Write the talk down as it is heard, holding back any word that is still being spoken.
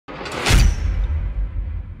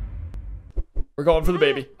We're going for the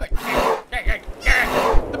baby.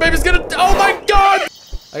 The baby's gonna, oh my God!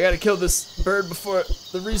 I gotta kill this bird before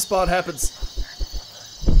the respawn happens.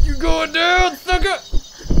 You going down, sucker?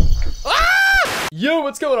 Ah! Yo,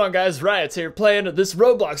 what's going on, guys? Riot's here playing this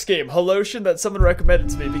Roblox game, Holocene, that someone recommended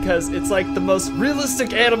to me because it's like the most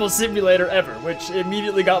realistic animal simulator ever, which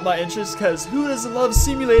immediately got my interest because who doesn't love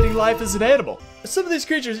simulating life as an animal? Some of these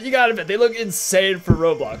creatures, you gotta admit, they look insane for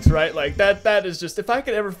Roblox, right? Like, that is just, if I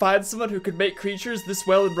could ever find someone who could make creatures this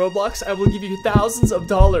well in Roblox, I will give you thousands of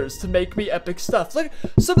dollars to make me epic stuff. Look,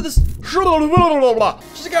 some of this, just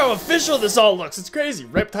look how official this all looks. It's crazy.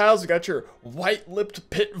 Reptiles, we got your white-lipped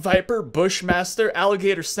pit viper, bushmaster,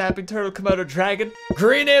 alligator snapping turtle, Komodo dragon,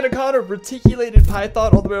 green anaconda, reticulated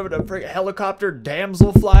python, all the way over to friggin' helicopter,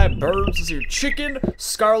 damselfly, birds, this is your chicken,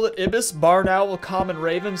 scarlet ibis, barn owl, common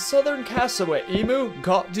raven, southern cassowary, emu,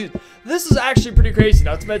 dude, this is actually pretty crazy.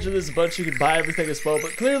 Not to mention there's a bunch you can buy everything as well,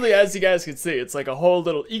 but clearly, as you guys can see, it's like a whole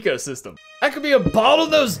little ecosystem. That could be a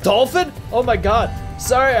bottlenose dolphin? Oh my God.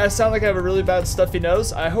 Sorry, I sound like I have a really bad stuffy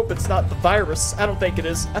nose. I hope it's not the virus. I don't think it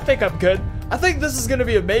is. I think I'm good. I think this is gonna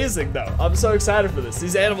be amazing though. I'm so excited for this.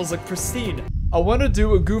 These animals look pristine. I want to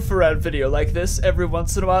do a goof around video like this every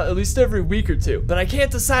once in a while, at least every week or two. But I can't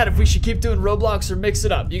decide if we should keep doing Roblox or mix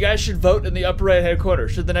it up. You guys should vote in the upper right hand corner.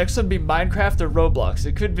 Should the next one be Minecraft or Roblox?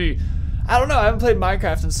 It could be, I don't know, I haven't played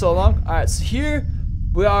Minecraft in so long. Alright, so here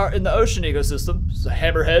we are in the ocean ecosystem. This is a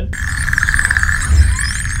hammerhead.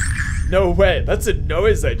 No way, that's a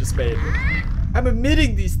noise I just made. I'm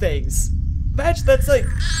emitting these things. Imagine that's like,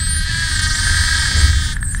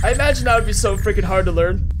 I imagine that would be so freaking hard to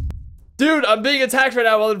learn. Dude, I'm being attacked right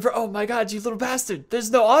now while in front. Oh my God, you little bastard.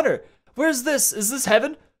 There's no honor. Where's this? Is this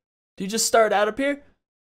heaven? Do you just start out up here?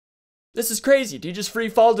 This is crazy. Do you just free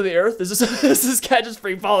fall to the earth? Is this cat just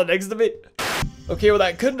free falling next to me? Okay, well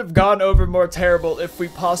that couldn't have gone over more terrible if we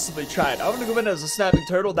possibly tried. I'm gonna go in as a snapping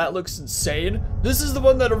turtle. That looks insane. This is the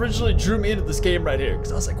one that originally drew me into this game right here.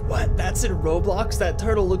 Because I was like, what? That's in Roblox? That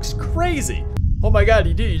turtle looks crazy. Oh my God,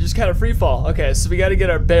 you do. You just kind of free fall. Okay, so we got to get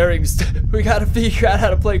our bearings. We got to figure out how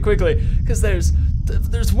to play quickly because there's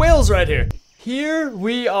whales right here. Here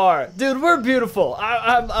we are. Dude, we're beautiful.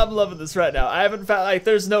 I'm loving this right now. I haven't found, like,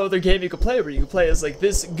 there's no other game you can play where you can play as, like,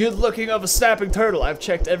 this good looking of a snapping turtle. I've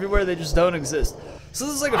checked everywhere. They just don't exist. So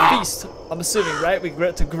this is like a feast, I'm assuming, right? We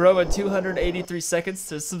get to grow in 283 seconds.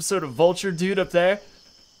 There's some sort of vulture dude up there.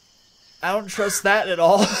 I don't trust that at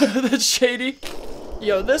all. That's shady.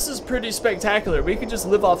 Yo, this is pretty spectacular. We could just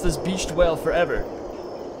live off this beached whale forever.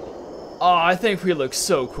 Oh, I think we look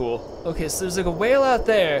so cool. Okay, so there's like a whale out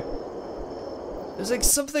there. There's like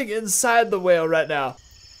something inside the whale right now.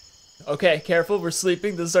 Okay, careful, we're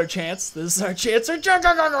sleeping. This is our chance. This is our chance. No,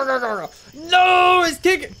 it's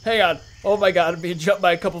kicking. Hang on. Oh my God, I'm being jumped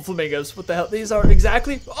by a couple flamingos. What the hell? These aren't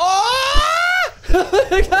exactly. Oh!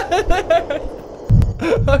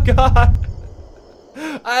 Oh God.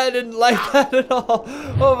 I didn't like that at all.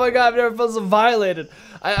 Oh my God, I've never felt so violated.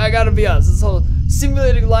 I gotta be honest, this whole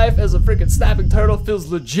simulating life as a freaking snapping turtle feels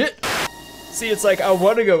legit. See, it's like I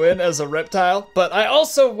want to go in as a reptile, but I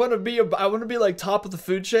also want to be like top of the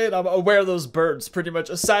food chain. I'm aware of those birds pretty much,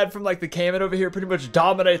 aside from like the caiman over here, pretty much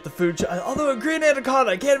dominate the food chain. Although a green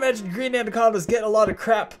anaconda, I can't imagine green anacondas getting a lot of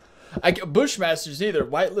crap. Bushmasters either,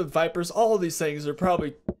 white-lipped vipers, all of these things are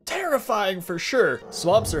probably terrifying for sure.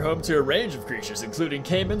 Swamps are home to a range of creatures, including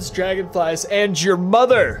caimans, dragonflies, and your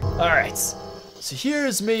mother. Alright, so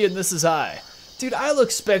here's me and this is I. Dude, I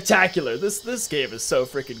look spectacular. This game is so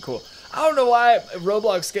freaking cool. I don't know why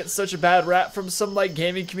Roblox gets such a bad rap from some like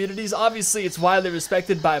gaming communities. Obviously, it's widely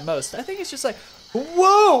respected by most. I think it's just like,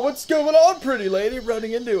 whoa, what's going on, pretty lady?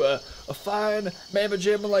 Running into a fine mamma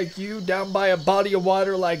jamma like you down by a body of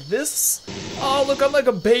water like this. Oh, look, I'm like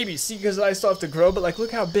a baby. See, because I still have to grow, but like,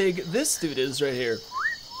 look how big this dude is right here.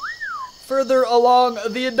 Further along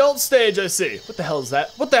the adult stage, I see. What the hell is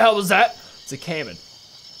that? What the hell was that? It's a caiman.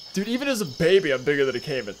 Dude, even as a baby, I'm bigger than a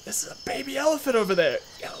caiman. This is a baby elephant over there.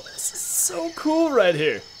 Yo, this is so cool right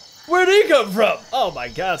here. Where'd he come from? Oh my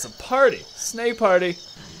God, it's a party. Snake party.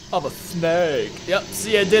 I'm a snake. Yep,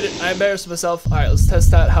 see, I did it. I embarrassed myself. All right, let's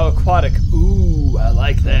test out how aquatic. Ooh, I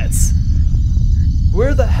like that.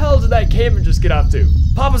 Where the hell did that caiman just get off to?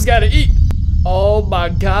 Papa's gotta eat. Oh my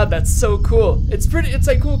God, that's so cool. It's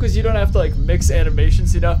like cool because you don't have to like mix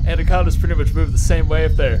animations, you know? Anacondas pretty much move the same way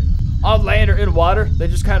if they're on land or in water. They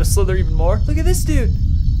just kind of slither even more. Look at this dude.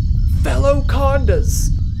 Fellow condas.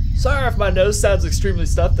 Sorry if my nose sounds extremely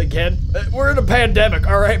stuffed again. We're in a pandemic,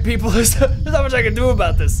 all right, people? There's not much I can do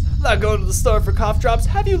about this. I'm not going to the store for cough drops.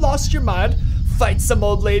 Have you lost your mind? Fight some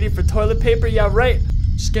old lady for toilet paper? Yeah, right.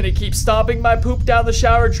 Just gonna keep stomping my poop down the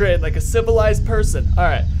shower drain like a civilized person. All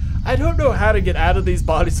right. I don't know how to get out of these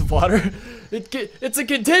bodies of water. It's a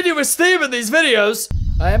continuous theme in these videos.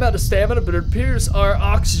 I am out of stamina, but it appears our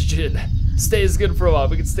oxygen stays good for a while.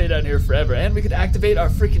 We can stay down here forever, and we can activate our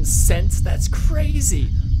freaking scent. That's crazy.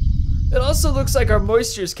 It also looks like our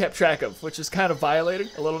moisture is kept track of, which is kind of violating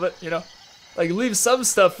a little bit, you know? Like, leave some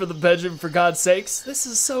stuff for the bedroom, for God's sakes. This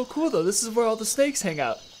is so cool, though. This is where all the snakes hang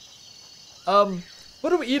out. What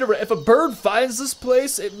do we eat? If a bird finds this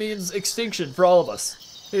place, it means extinction for all of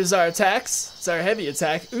us. Here's our attacks. It's our heavy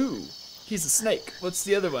attack. Ooh, he's a snake. What's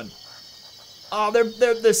the other one? Oh,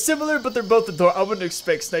 they're similar, but they're both adorable. I wouldn't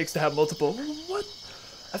expect snakes to have multiple. What?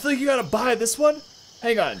 I feel like you gotta buy this one.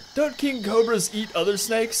 Hang on. Don't king cobras eat other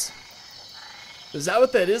snakes? Is that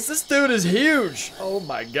what that is? This dude is huge. Oh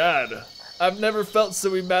my God. I've never felt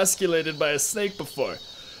so emasculated by a snake before.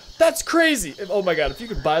 That's crazy. Oh my God, if you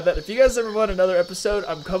could buy that. If you guys ever want another episode,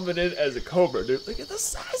 I'm coming in as a cobra, dude. Look at the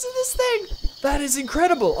size of this thing. That is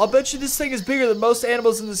incredible. I'll bet you this thing is bigger than most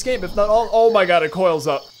animals in this game, if not all. Oh my God, it coils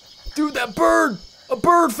up. Dude, that bird. A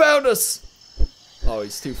bird found us. Oh,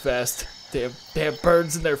 he's too fast. Damn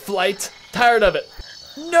birds in their flight. Tired of it.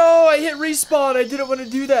 No, I hit respawn. I didn't want to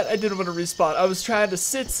do that. I didn't want to respawn. I was trying to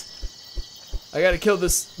sit. I gotta kill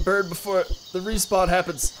this bird before the respawn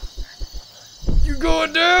happens. You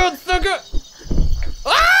going down, sucker?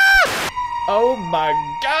 Ah! Oh my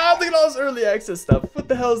God, look at all this early access stuff. What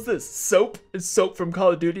the hell is this? Soap? Is soap from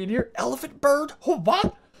Call of Duty in here? Elephant bird? Oh,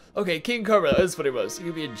 what? Okay, King Cobra, that's what he was. He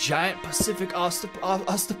could be a giant Pacific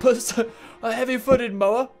octopus, a heavy-footed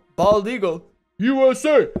moa, bald eagle,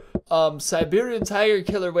 USA. Siberian tiger,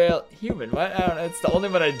 killer whale, human. What? I don't know. It's the only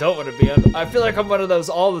one I don't want to be on. I feel like I'm one of those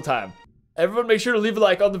all the time. Everyone make sure to leave a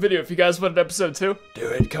like on the video if you guys want an episode 2. Do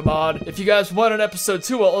it, come on. If you guys want an episode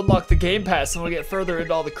 2, I'll unlock the game pass and we'll get further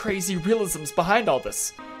into all the crazy realisms behind all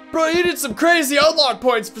this. Bro, you need some crazy unlock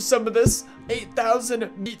points for some of this.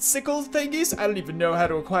 8,000 meat sickle thingies? I don't even know how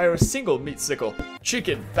to acquire a single meat sickle.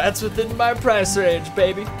 Chicken, that's within my price range,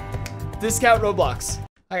 baby. Discount Roblox.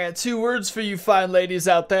 I got 2 words for you fine ladies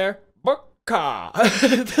out there. Baka.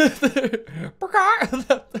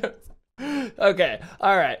 Okay,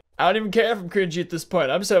 alright. I don't even care if I'm cringy at this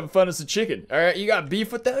point. I'm just having fun as a chicken. Alright, you got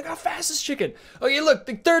beef with that? Look how fast this chicken. Okay, look,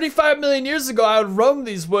 like 35 million years ago, I would roam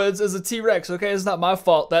these woods as a T-Rex. Okay, it's not my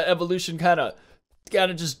fault. That evolution kind of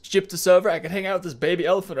just gypped us over. I can hang out with this baby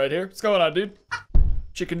elephant right here. What's going on, dude?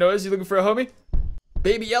 Chicken noise, you looking for a homie?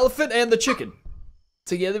 Baby elephant and the chicken.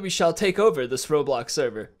 Together we shall take over this Roblox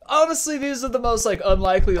server. Honestly, these are the most like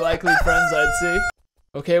unlikely friends I'd see.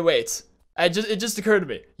 Okay, wait. It just occurred to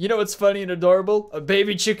me. You know what's funny and adorable? A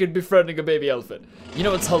baby chicken befriending a baby elephant. You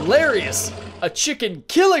know what's hilarious? A chicken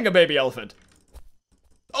killing a baby elephant.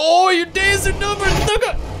 Oh, your days are numbered,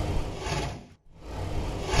 sucker!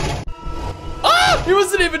 Ah! He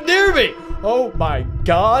wasn't even near me! Oh my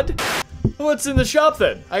God. What's in the shop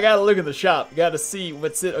then? I gotta look in the shop. Gotta see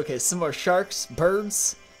what's it. Okay, some more sharks,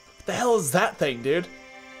 birds. What the hell is that thing, dude?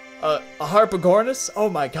 A Harpagornis? Oh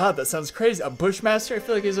my God, that sounds crazy. A Bushmaster? I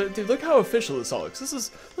feel like he's a dude. Look how official this all looks. This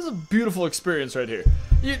is a beautiful experience right here.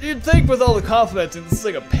 You'd think with all the complimenting, this is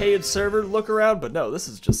like a paid server look around, but no, this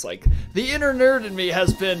is just like the inner nerd in me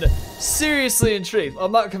has been seriously intrigued.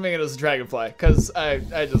 I'm not coming in as a dragonfly because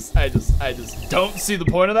I just don't see the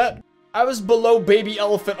point of that. I was below baby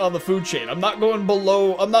elephant on the food chain. I'm not going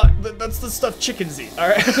below. That's the stuff chickens eat. All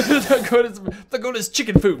right, I'm not going as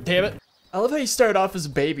chicken food. Damn it. I love how you start off as a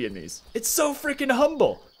baby in these. It's so freaking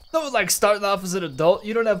humble. No, like starting off as an adult,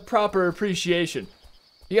 you don't have proper appreciation.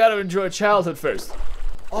 You gotta enjoy childhood first.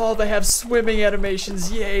 Oh, they have swimming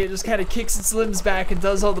animations. Yay, it just kind of kicks its limbs back and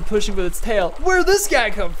does all the pushing with its tail. Where'd this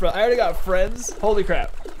guy come from? I already got friends. Holy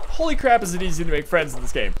crap. Holy crap, is it easy to make friends in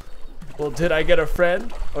this game. Well, did I get a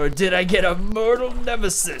friend? Or did I get a mortal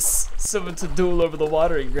nemesis? Someone to duel over the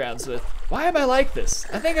watering grounds with. Why am I like this?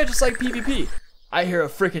 I think I just like PvP. I hear a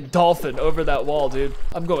freaking dolphin over that wall, dude.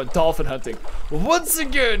 I'm going dolphin hunting. Once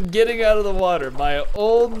again, getting out of the water, my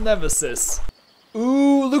old nemesis.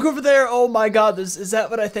 Ooh, look over there. Oh my God, is that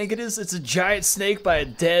what I think it is? It's a giant snake by a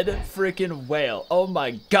dead freaking whale. Oh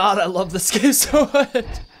my God, I love this game so much.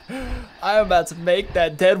 I'm about to make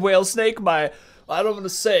that dead whale snake my, I don't want to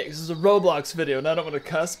say it, this is a Roblox video and I don't want to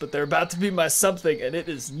cuss, but they're about to be my something and it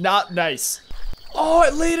is not nice. Oh,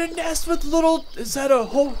 it laid a nest with little, is that a,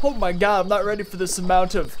 oh my God, I'm not ready for this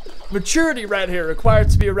amount of maturity right here required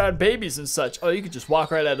to be around babies and such. Oh, you could just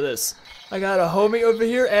walk right out of this. I got a homie over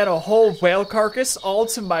here and a whole whale carcass all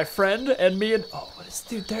to my friend and me and, oh, what is,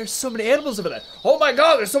 dude, there's so many animals over there. Oh my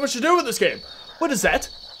God, there's so much to do with this game. What is that?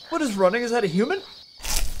 What is running? Is that a human?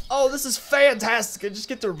 Oh, this is fantastic. I just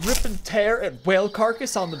get to rip and tear at whale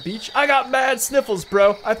carcass on the beach. I got mad sniffles,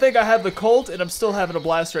 bro. I think I have the cold and I'm still having a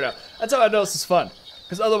blast right now. That's how I know this is fun.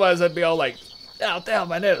 Because otherwise I'd be all like, ow, down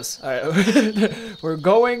my nose. All right, we're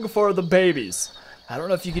going for the babies. I don't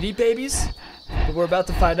know if you could eat babies, but we're about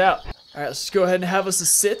to find out. All right, let's just go ahead and have us a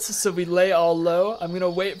sit so we lay all low. I'm gonna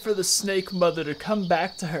wait for the snake mother to come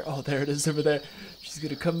back to her. Oh, there it is over there. She's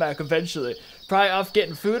gonna come back eventually. Probably off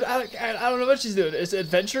getting food. I don't know what she's doing. Is it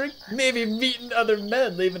adventuring? Maybe meeting other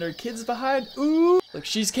men, leaving her kids behind. Ooh. Look,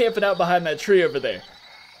 she's camping out behind that tree over there.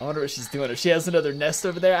 I wonder what she's doing. If she has another nest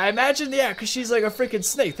over there. I imagine, yeah, because she's like a freaking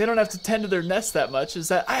snake. They don't have to tend to their nest that much.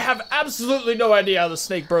 I have absolutely no idea how the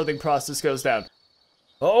snake birthing process goes down.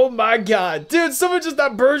 Oh my god. Dude,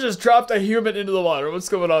 that bird just dropped a human into the water. What's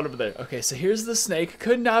going on over there? Okay, so here's the snake.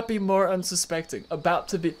 Could not be more unsuspecting. About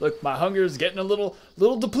to be, look, my hunger is getting a little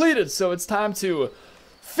depleted, so it's time to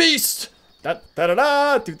feast.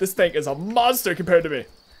 Da-da-da-da. Dude, this thing is a monster compared to me.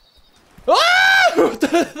 Ah!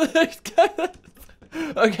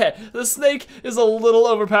 Okay, the snake is a little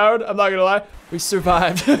overpowered. I'm not gonna lie. We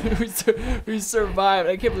survived. we survived.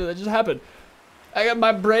 I can't believe that just happened.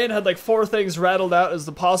 My brain had like 4 things rattled out as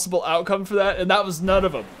the possible outcome for that, and that was none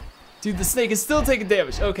of them. Dude, the snake is still taking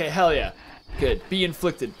damage. Okay, hell yeah. Good. Be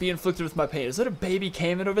inflicted. Be inflicted with my pain. Is that a baby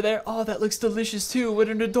caiman over there? Oh, that looks delicious too. What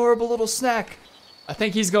an adorable little snack. I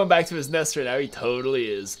think he's going back to his nest right now. He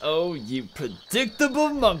totally is. Oh, you predictable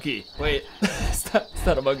monkey. Wait, it's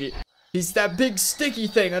not a monkey. He's that big sticky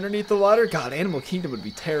thing underneath the water. God, Animal Kingdom would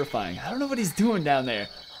be terrifying. I don't know what he's doing down there.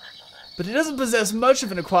 But he doesn't possess much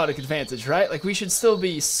of an aquatic advantage, right? Like, we should still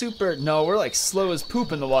be super... No, we're like slow as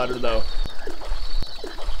poop in the water, though.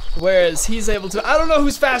 Whereas he's able to... I don't know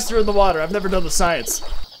who's faster in the water. I've never done the science.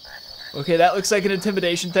 Okay, that looks like an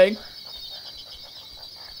intimidation thing.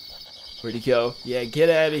 Where'd he go? Yeah, get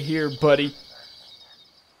out of here, buddy.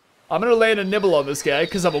 I'm gonna land a nibble on this guy,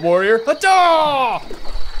 because I'm a warrior. Hata!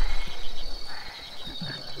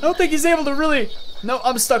 I don't think he's able to really... No,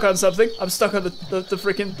 I'm stuck on something. I'm stuck on the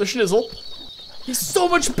freaking schnizzle. He's so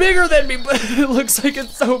much bigger than me, but it looks like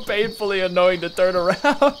it's so painfully annoying to turn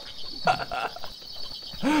around.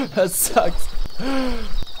 That sucks.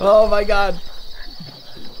 Oh my god.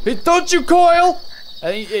 Hey, don't you coil!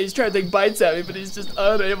 I think he's trying to take bites at me, but he's just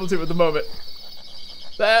unable to at the moment.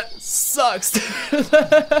 That sucks.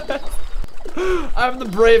 I'm the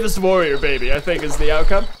bravest warrior, baby, I think is the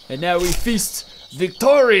outcome. And now we feast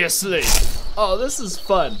victoriously. Oh, this is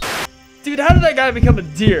fun. Dude, how did that guy become a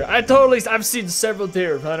deer? I've seen several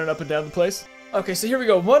deer running up and down the place. Okay, so here we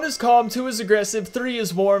go. 1 is calm, 2 is aggressive, 3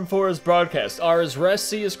 is warm, 4 is broadcast. R is rest,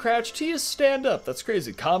 C is crouch, T is stand up. That's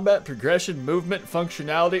crazy. Combat, progression, movement,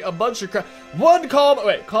 functionality, a bunch of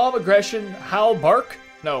calm, aggression, howl, bark?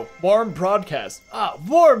 No, warm, broadcast. Ah,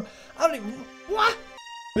 warm. I don't even, what?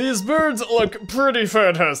 These birds look pretty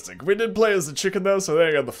fantastic. We did play as a chicken though, so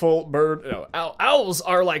they got the full bird. You know, owls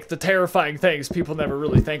are like the terrifying things people never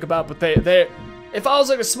really think about, but if I was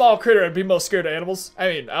like a small critter, I'd be most scared of animals. I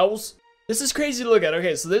mean, owls. This is crazy to look at.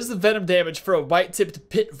 Okay, so there's the venom damage for a white-tipped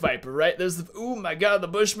pit viper, right? There's the, oh my god, the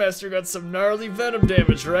Bushmaster got some gnarly venom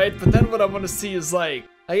damage, right? But then what I want to see is like,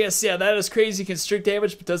 I guess, yeah, that is crazy constrict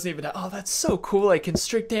damage, but doesn't even have, oh, that's so cool, like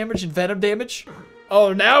constrict damage and venom damage.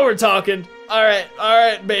 Oh, now we're talking. All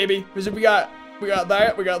right, baby. We got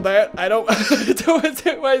that. I don't,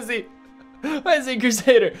 why is he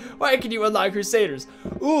Crusader? Why can you unlock Crusaders?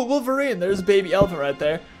 Ooh, Wolverine, there's baby elephant right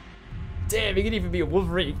there. Damn, he can even be a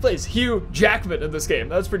Wolverine. He plays Hugh Jackman in this game.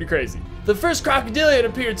 That's pretty crazy. The first crocodilian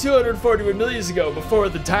appeared 241 million years ago before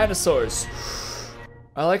the dinosaurs.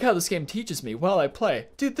 I like how this game teaches me while I play.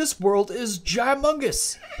 Dude, this world is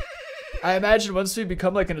gymongous. I imagine once we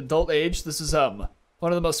become like an adult age, this is one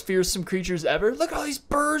of the most fearsome creatures ever. Look at all these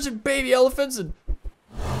birds and baby elephants, and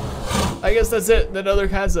I guess that's it. Then other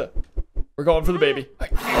kinds of, we're going for the baby.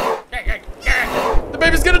 The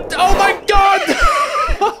baby's gonna, oh my god!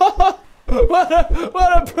 What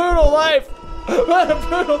a brutal life! What a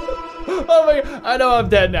brutal, oh my god. I know I'm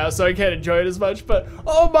dead now, so I can't enjoy it as much, but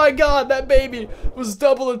oh my god, that baby was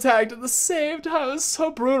double attacked at the same time. It was so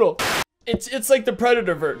brutal. It's like the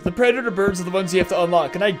predator bird. The predator birds are the ones you have to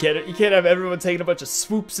unlock, and I get it. You can't have everyone taking a bunch of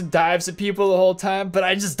swoops and dives at people the whole time, but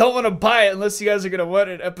I just don't want to buy it unless you guys are gonna want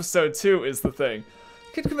it. Episode 2 is the thing.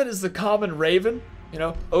 Could come in as the common raven, you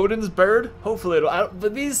know, Odin's bird. Hopefully it'll,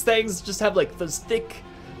 but these things just have like those thick,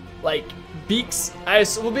 like, beaks.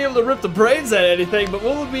 We'll be able to rip the brains out of anything, but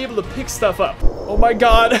we'll be able to pick stuff up. Oh my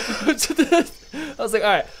god. I was like, all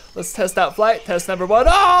right, let's test out flight. Test number 1.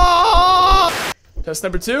 Oh! Test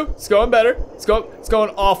number 2, it's going better. It's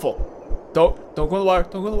going awful. Don't go in the water.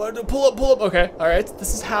 Don't go in the water. Pull up. Okay, all right.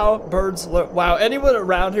 This is how birds learn. Wow, anyone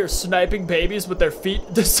around here sniping babies with their feet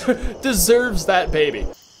deserves that baby.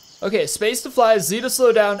 Okay, space to fly, Z to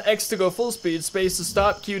slow down, X to go full speed, space to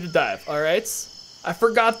stop, Q to dive. All right. I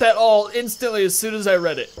forgot that all instantly as soon as I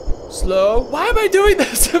read it. Slow. Why am I doing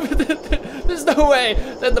this? There's no way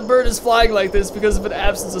that the bird is flying like this because of an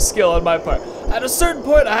absence of skill on my part. At a certain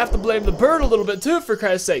point, I have to blame the bird a little bit too, for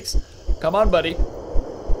Christ's sakes. Come on, buddy.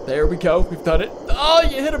 There we go. We've done it. Oh,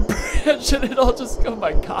 you hit a branch and it all just... Oh,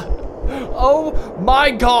 my God. Oh,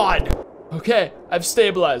 my God. Okay, I've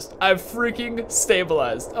stabilized. I've freaking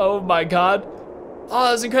stabilized. Oh, my God.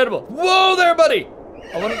 Oh, that's incredible. Whoa there, buddy.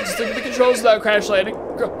 I want to stick with the controls without crash landing.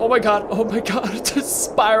 Oh, my God. Oh, my God. It just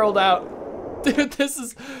spiraled out. Dude, this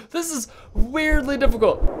is weirdly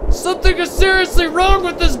difficult. Something is seriously wrong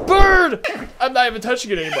with this bird. I'm not even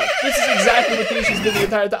touching it anymore. This is exactly what the issue's been the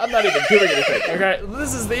entire time. I'm not even doing anything, okay?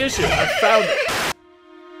 This is the issue. I found it.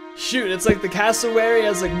 Shoot, it's like the cassowary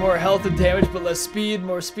has like more health and damage, but less speed,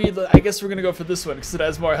 more speed. I guess we're gonna go for this one because it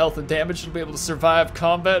has more health and damage. It'll be able to survive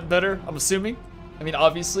combat better, I'm assuming. I mean,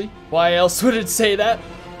 obviously. Why else would it say that?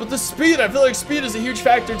 But the speed, I feel like speed is a huge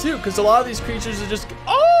factor too, because a lot of these creatures are just,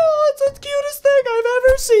 oh, it's the cutest thing I've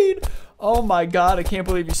ever seen. Oh my God, I can't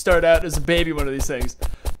believe you start out as a baby one of these things.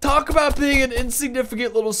 Talk about being an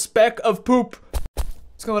insignificant little speck of poop.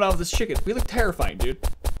 What's going on with this chicken? We look terrifying, dude.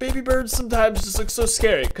 Baby birds sometimes just look so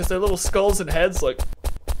scary because their little skulls and heads like,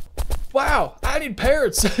 wow, I need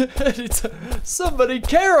parents. I need somebody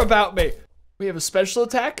care about me. We have a special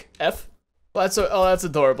attack, F. Well, that's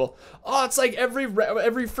adorable. Oh, it's like every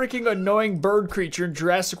freaking annoying bird creature in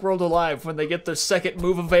Jurassic World Alive when they get their second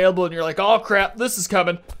move available and you're like, oh crap, this is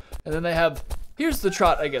coming. And then they have, here's the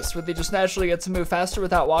trot, I guess, where they just naturally get to move faster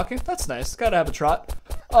without walking. That's nice, gotta have a trot.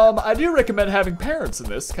 I do recommend having parents in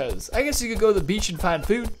this, because I guess you could go to the beach and find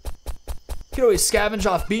food. You could always scavenge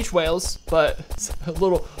off beach whales, but a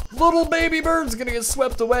little baby bird's gonna get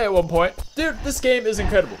swept away at one point. Dude, this game is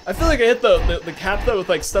incredible. I feel like I hit the cap though with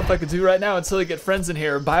like stuff I could do right now until I get friends in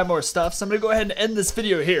here and buy more stuff. So I'm gonna go ahead and end this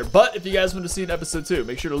video here. But if you guys want to see an episode 2,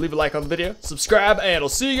 make sure to leave a like on the video, subscribe, and I'll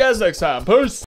see you guys next time. Peace!